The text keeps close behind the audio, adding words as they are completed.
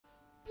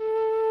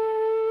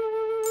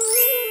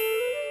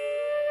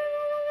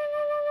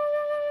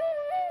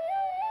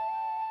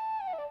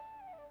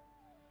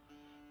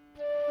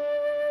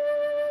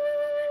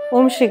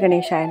Om Shri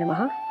Ganeshaya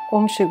Namaha,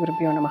 Om Shri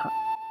Gurubhyo Namaha.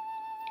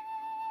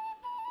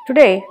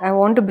 Today, I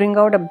want to bring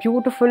out a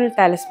beautiful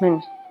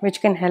talisman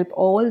which can help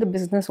all the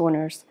business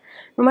owners,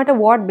 no matter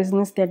what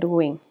business they're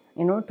doing,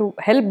 to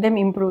help them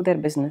improve their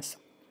business.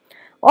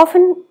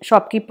 Often,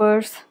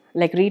 shopkeepers,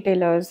 like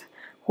retailers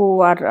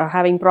who are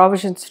having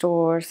provision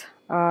stores,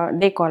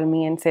 they call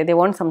me and say they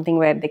want something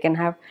where they can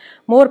have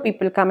more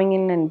people coming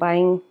in and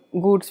buying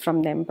goods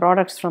from them,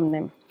 products from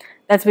them.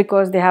 That's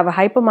because they have a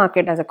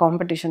hypermarket as a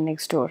competition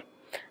next door.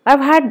 I've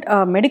had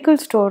medical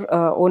store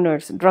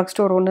owners,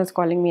 drugstore owners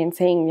calling me and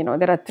saying,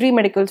 there are 3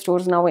 medical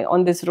stores now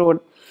on this road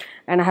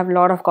and I have a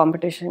lot of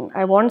competition.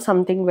 I want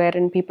something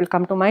wherein people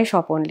come to my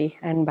shop only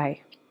and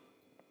buy.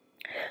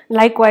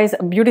 Likewise,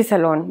 a beauty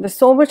salon, there's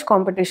so much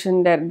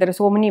competition there. There are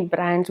so many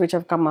brands which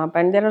have come up,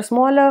 and there are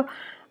smaller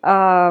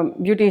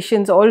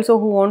beauticians also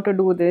who want to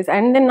do this.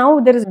 And then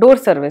now there is door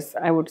service,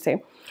 I would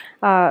say,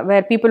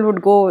 where people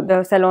would go,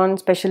 the salon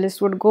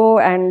specialist would go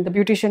and the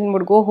beautician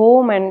would go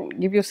home and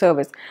give you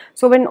service.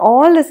 So when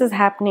all this is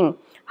happening,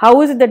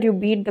 how is it that you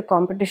beat the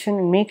competition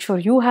and make sure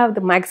you have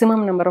the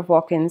maximum number of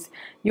walk-ins,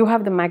 you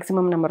have the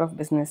maximum number of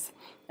business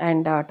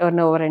and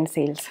turnover and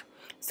sales?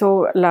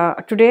 So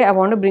today I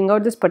want to bring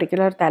out this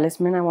particular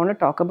talisman. I want to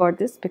talk about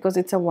this because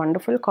it's a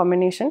wonderful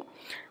combination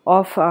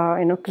of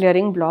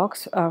clearing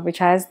blocks, which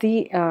has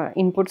the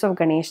inputs of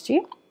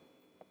Ganeshji.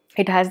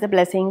 It has the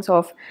blessings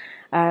of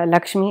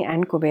Lakshmi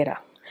and Kubera.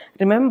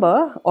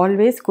 Remember,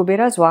 always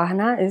Kubera's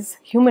Vahana is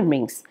human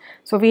beings.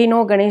 So we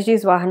know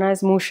Ganeshji's Vahana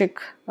is Mushik.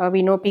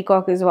 We know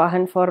Peacock is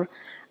Vahan for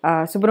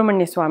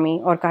Subramanya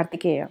Swami or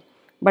Kartikeya.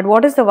 But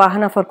what is the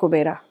Vahana for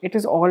Kubera? It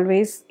is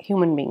always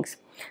human beings.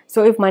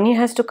 So if money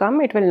has to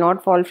come, it will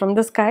not fall from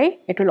the sky.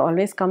 It will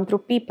always come through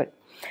people.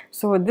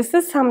 So this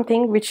is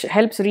something which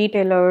helps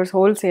retailers,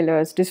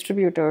 wholesalers,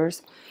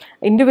 distributors,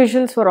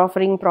 individuals who are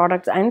offering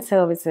products and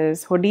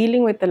services, who are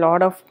dealing with a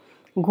lot of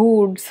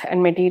goods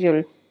and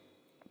material.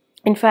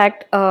 In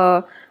fact,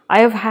 I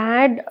have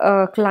had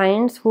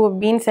clients who have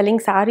been selling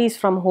saris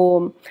from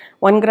home,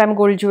 1 gram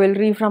gold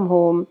jewelry from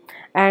home,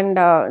 and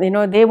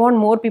they want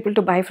more people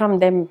to buy from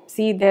them.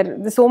 See,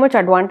 there's so much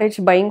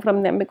advantage buying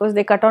from them because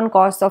they cut on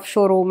costs of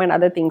showroom and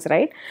other things,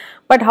 right?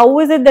 But how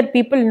is it that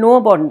people know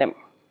about them?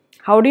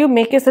 How do you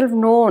make yourself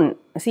known?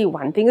 See,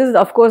 one thing is,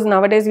 of course,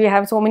 nowadays we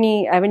have so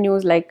many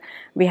avenues, like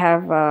we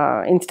have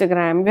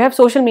Instagram, we have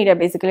social media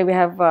basically, we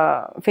have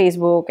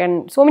Facebook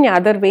and so many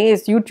other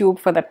ways, YouTube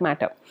for that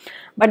matter.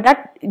 But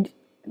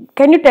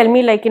can you tell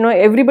me,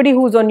 everybody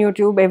who's on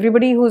YouTube,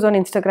 everybody who's on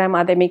Instagram,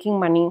 are they making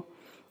money?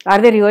 Are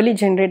they really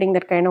generating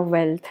that kind of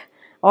wealth?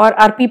 Or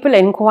are people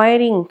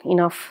inquiring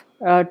enough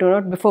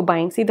before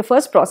buying? See, the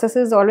first process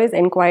is always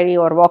inquiry,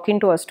 or walk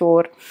into a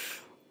store,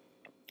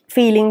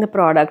 feeling the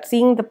product,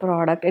 seeing the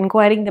product,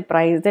 inquiring the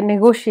price, then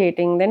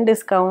negotiating, then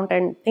discount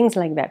and things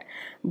like that.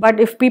 But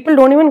if people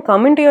don't even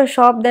come into your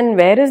shop, then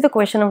where is the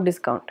question of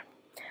discount?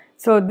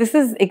 So this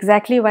is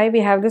exactly why we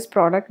have this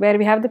product, where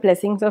we have the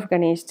blessings of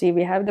Ganeshji,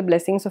 we have the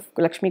blessings of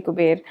Lakshmi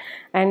Kuber,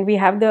 and we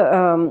have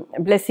the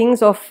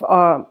blessings of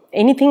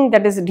anything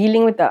that is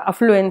dealing with the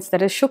affluence,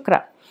 that is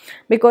Shukra.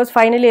 Because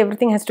finally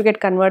everything has to get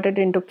converted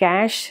into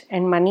cash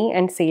and money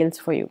and sales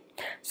for you.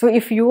 So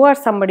if you are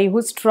somebody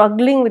who's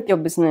struggling with your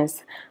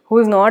business, who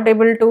is not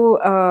able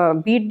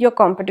to beat your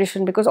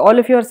competition, because all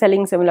of you are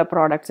selling similar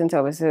products and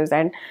services,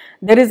 and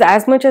there is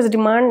as much as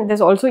demand,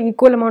 there's also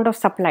equal amount of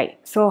supply.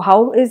 So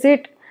how is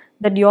it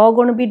that you're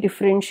going to be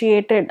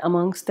differentiated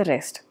amongst the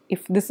rest?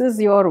 If this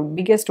is your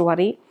biggest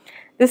worry,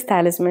 this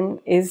talisman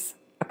is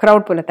a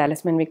crowd puller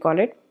talisman, we call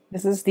it.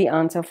 This is the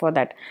answer for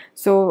that.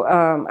 So,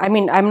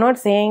 I'm not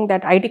saying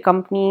that IT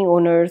company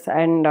owners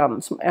and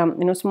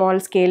small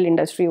scale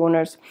industry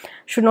owners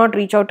should not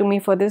reach out to me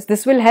for this.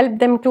 This will help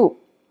them too.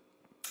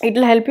 It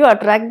will help you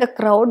attract the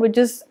crowd which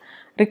is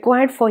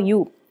required for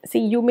you. See,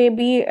 you may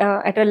be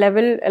at a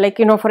level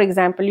for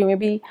example, you may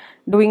be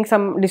doing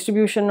some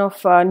distribution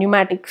of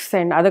pneumatics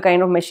and other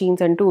kind of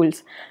machines and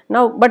tools.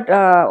 Now, but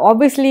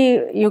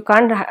obviously you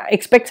can't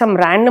expect some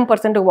random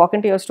person to walk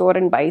into your store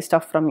and buy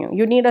stuff from you.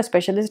 You need a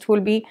specialist who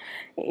will be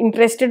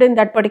interested in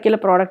that particular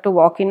product to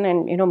walk in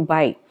and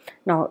buy.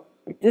 Now,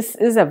 this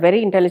is a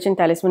very intelligent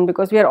talisman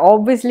because we are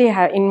obviously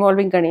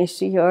involving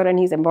Ganeshji here, and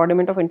his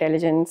embodiment of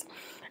intelligence.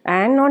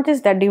 And not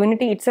just that,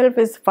 divinity itself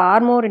is far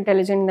more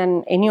intelligent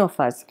than any of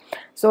us.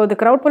 So the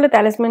crowd puller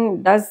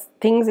talisman does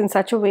things in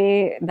such a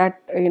way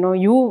that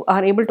you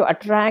are able to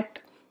attract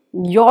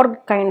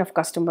your kind of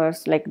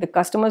customers, like the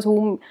customers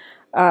whom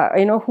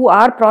who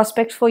are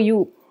prospects for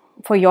you,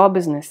 for your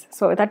business.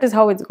 So that is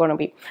how it's going to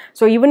be.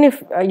 So even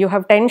if you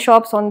have 10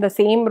 shops on the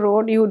same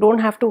road, you don't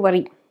have to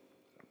worry.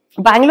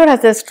 Bangalore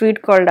has a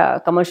street called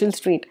Commercial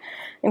Street.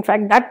 In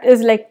fact, that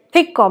is like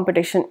thick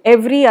competition.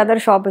 Every other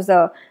shop is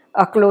a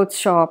clothes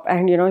shop,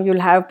 and you'll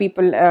have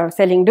people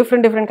selling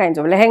different kinds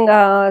of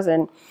lehengas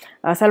and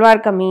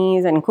salwar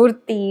kameez and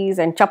kurtis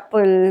and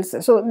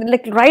chappals. So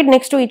like right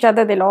next to each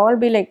other, they'll all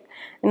be like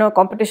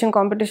competition,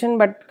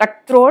 but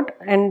cutthroat,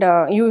 and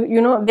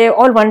they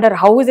all wonder,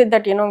 how is it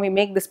that we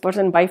make this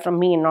person buy from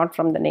me and not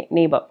from the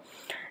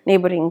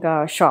neighboring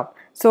shop.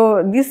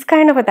 So this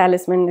kind of a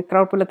talisman, the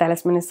crowd puller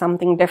talisman, is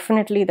something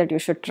definitely that you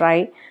should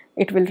try.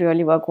 It will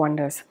really work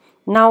wonders.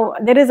 Now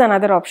there is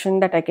another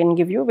option that I can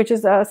give you, which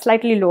is a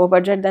slightly lower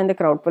budget than the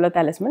crowd puller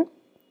talisman.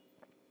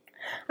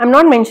 I'm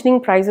not mentioning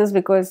prices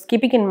because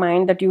keeping in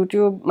mind that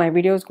YouTube, my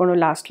video is going to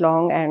last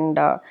long, and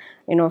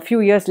a few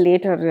years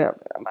later,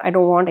 I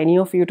don't want any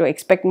of you to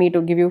expect me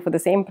to give you for the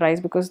same price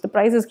because the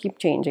prices keep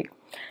changing.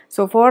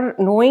 So for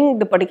knowing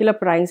the particular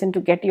price and to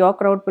get your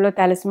crowd puller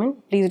talisman,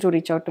 please do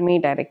reach out to me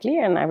directly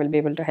and I will be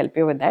able to help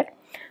you with that.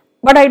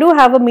 But I do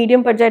have a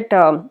medium budget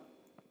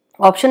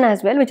option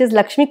as well, which is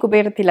Lakshmi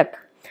Kuber tilak.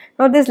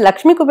 Now this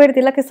Lakshmi Kuber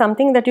tilak is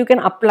something that you can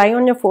apply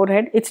on your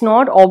forehead. It's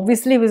not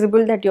obviously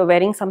visible that you're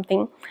wearing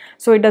something,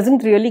 so it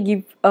doesn't really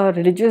give a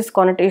religious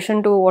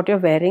connotation to what you're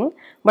wearing,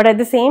 but at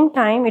the same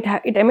time it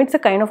emits a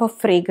kind of a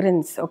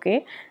fragrance,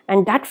 okay,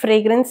 and that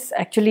fragrance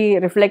actually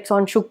reflects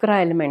on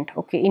Shukra element,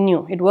 okay, in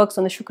you. It works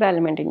on the Shukra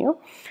element in you,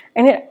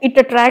 and it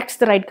attracts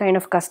the right kind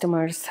of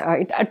customers.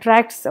 It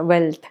attracts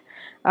wealth.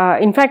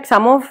 In fact,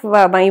 some of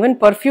my even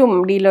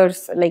perfume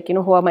dealers, like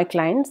who are my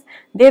clients,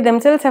 they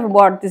themselves have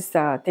bought this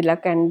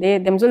tilak and they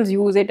themselves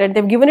use it, and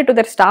they've given it to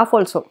their staff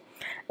also.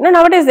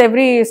 Nowadays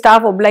every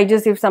staff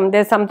obliges if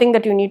there's something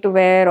that you need to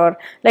wear, or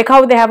like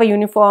how they have a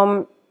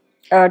uniform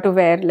to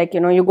wear, like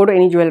you go to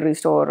any jewelry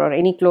store or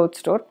any clothes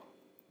store,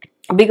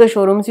 bigger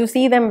showrooms, you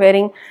see them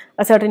wearing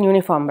a certain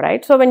uniform,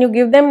 right? So when you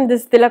give them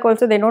this tilak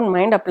also, they don't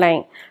mind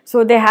applying.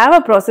 So they have a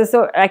process.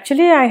 So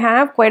actually I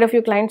have quite a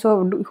few clients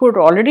who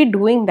are already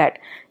doing that,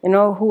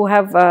 who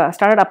have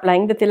started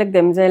applying the tilak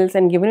themselves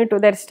and given it to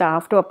their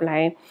staff to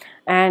apply.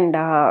 And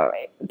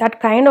that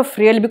kind of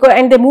really, because,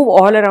 and they move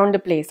all around the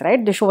place,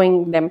 right? They're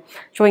showing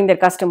their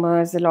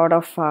customers a lot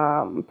of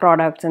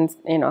products and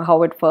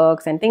how it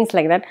works and things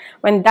like that.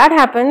 When that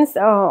happens,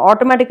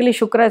 automatically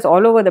Shukra is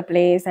all over the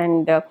place,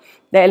 and the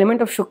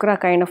element of Shukra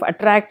kind of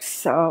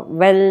attracts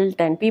wealth,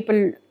 and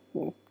people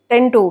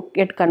tend to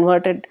get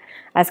converted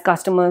as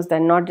customers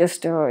than not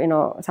just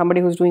somebody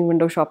who's doing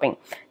window shopping.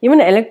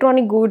 Even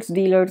electronic goods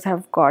dealers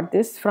have got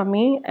this from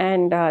me,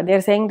 and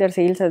they're saying their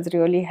sales has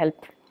really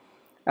helped.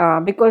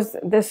 Because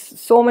there's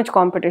so much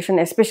competition,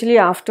 especially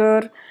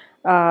after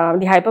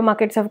the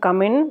hypermarkets have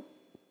come in.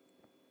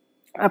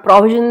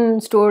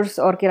 Provision stores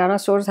or kirana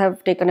stores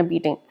have taken a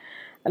beating.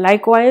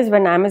 Likewise,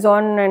 when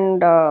Amazon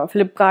and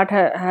Flipkart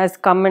has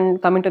come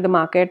into the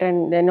market,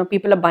 and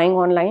people are buying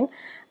online,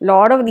 a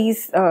lot of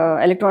these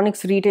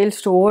electronics retail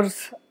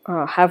stores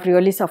have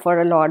really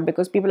suffered a lot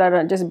because people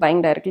are just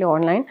buying directly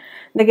online.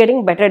 They're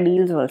getting better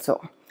deals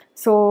also.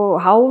 So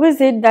how is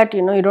it that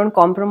you don't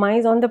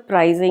compromise on the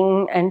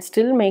pricing and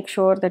still make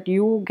sure that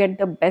you get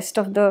the best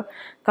of the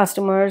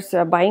customers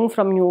buying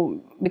from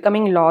you,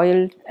 becoming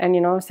loyal,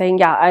 and saying,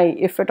 yeah,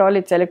 if at all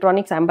it's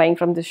electronics, I'm buying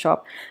from this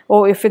shop.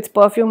 Oh, if it's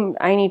perfume,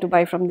 I need to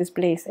buy from this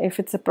place. If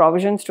it's a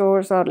provision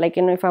stores, or like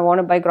if I want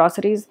to buy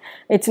groceries,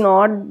 it's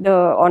not the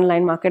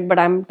online market, but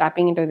I'm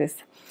tapping into this.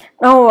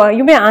 Now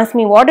you may ask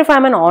me, what if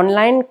I'm an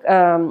online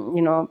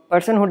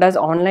person who does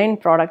online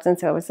products and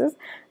services?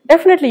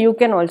 Definitely you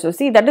can also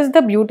see. That is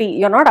the beauty.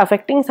 You're not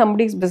affecting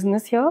somebody's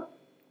business here,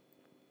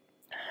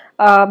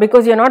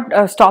 because you're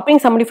not stopping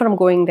somebody from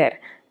going there.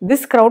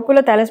 This crowd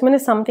puller talisman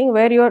is something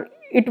where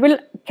it will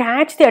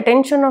catch the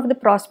attention of the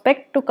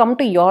prospect to come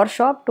to your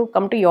shop, to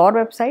come to your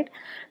website,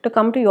 to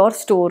come to your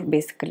store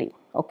basically.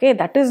 Okay,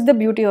 that is the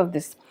beauty of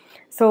this.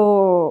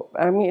 So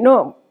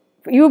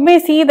you may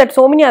see that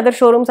so many other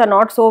showrooms are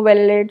not so well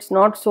lit,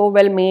 not so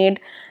well made,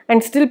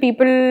 and still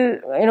people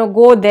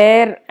go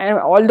there, and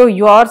although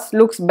yours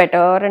looks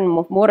better and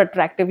more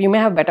attractive, you may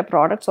have better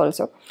products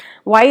also.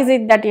 Why is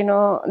it that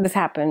this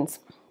happens?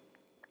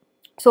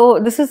 So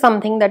this is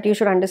something that you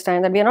should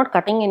understand, that we are not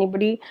cutting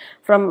anybody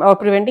from or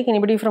preventing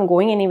anybody from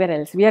going anywhere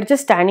else. We are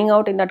just standing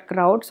out in that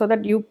crowd so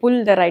that you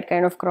pull the right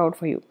kind of crowd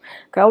for you.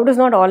 Crowd is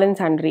not all and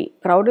sundry.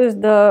 Crowd is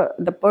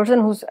the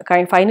person who's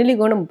finally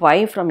going to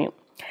buy from you.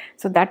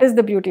 So that is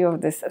the beauty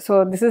of this.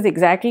 So this is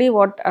exactly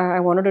what I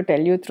wanted to tell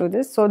you through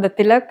this. So the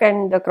tilak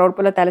and the crowd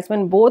puller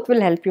talisman both will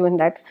help you in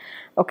that.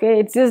 Okay,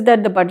 it's just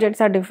that the budgets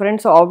are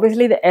different. So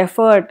obviously the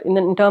effort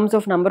in terms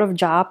of number of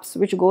japs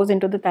which goes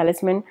into the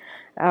talisman,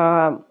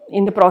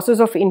 in the process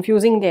of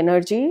infusing the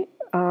energy,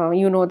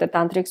 the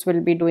tantrics will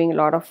be doing a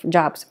lot of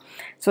japs.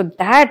 So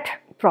that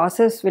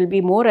process will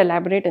be more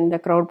elaborate in the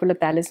crowd puller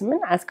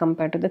talisman as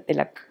compared to the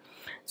tilak.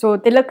 So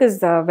tilak is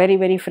very,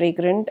 very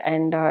fragrant,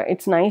 and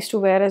it's nice to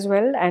wear as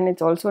well, and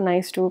it's also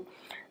nice to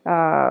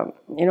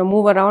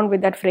move around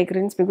with that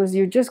fragrance, because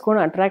you're just going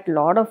to attract a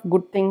lot of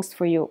good things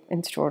for you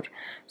in store.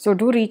 So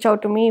do reach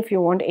out to me if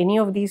you want any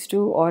of these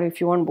two, or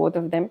if you want both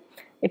of them.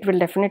 It will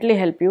definitely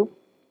help you.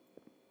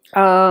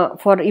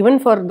 Even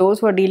for those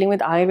who are dealing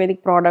with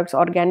Ayurvedic products,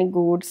 organic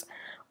goods,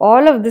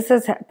 all of this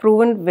has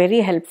proven very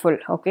helpful.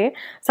 Okay,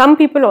 some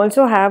people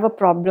also have a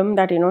problem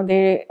that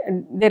they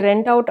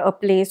rent out a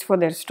place for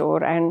their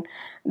store, and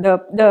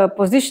the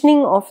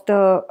positioning of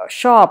the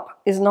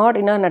shop is not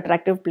in an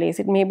attractive place.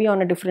 It may be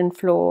on a different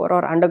floor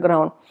or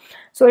underground,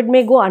 so it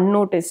may go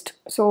unnoticed.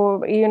 So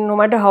no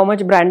matter how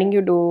much branding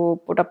you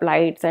do, put up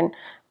lights and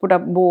put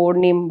up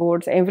name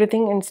boards,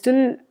 everything, and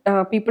still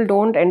people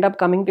don't end up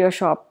coming to your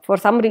shop for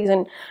some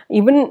reason.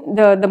 Even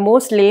the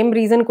most lame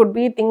reason could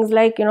be things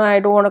like, I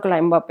don't want to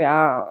climb up.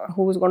 Yeah,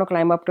 who's going to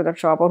climb up to that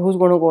shop, or who's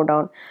going to go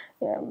down?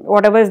 Yeah,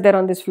 whatever is there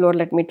on this floor,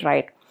 let me try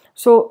it.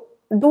 So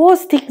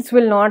those things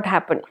will not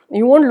happen.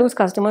 You won't lose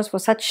customers for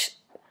such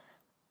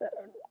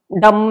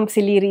dumb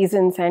silly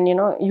reasons, and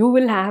you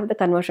will have the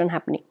conversion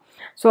happening.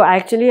 So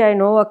actually I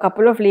know a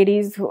couple of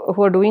ladies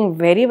who are doing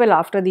very well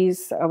after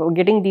these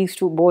getting these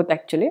two both,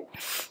 actually.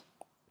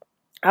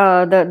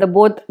 The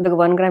both the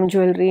 1 gram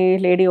jewelry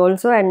lady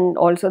also, and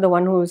also the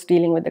one who is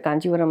dealing with the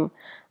Kanchipuram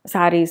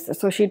saris.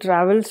 So she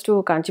travels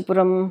to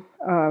Kanchipuram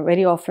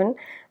very often,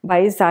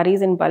 buys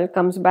saris in bulk,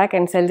 comes back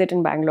and sells it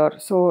in Bangalore.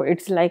 So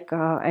it's like,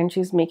 and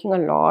she's making a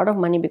lot of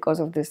money because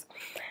of this.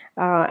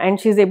 And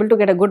she's able to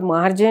get a good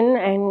margin,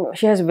 and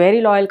she has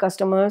very loyal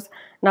customers.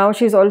 Now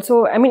she's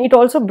also, I mean, it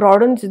also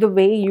broadens the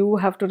way you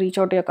have to reach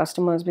out to your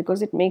customers,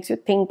 because it makes you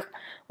think,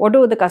 what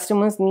do the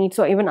customers need?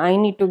 So even I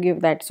need to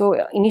give that.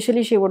 So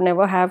initially she would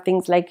never have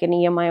things like an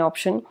EMI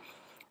option,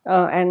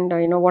 and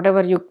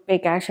whatever you pay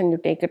cash and you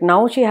take it.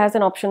 Now she has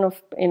an option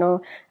of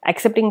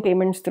accepting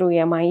payments through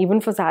EMI, even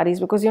for saris,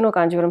 because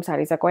Kanjipuram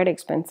saris are quite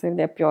expensive,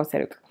 they're pure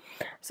silk.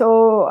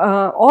 So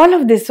all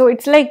of this, so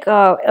it's like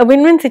a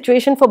win-win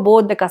situation for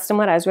both the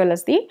customer as well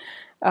as the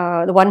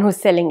one who's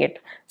selling it.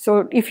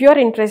 So if you're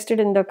interested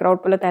in the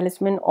crowd puller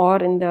talisman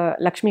or in the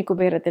Lakshmi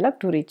Kuber tilak,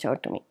 to reach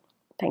out to me.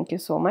 Thank you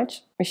so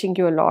much. Wishing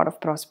you a lot of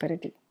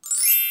prosperity.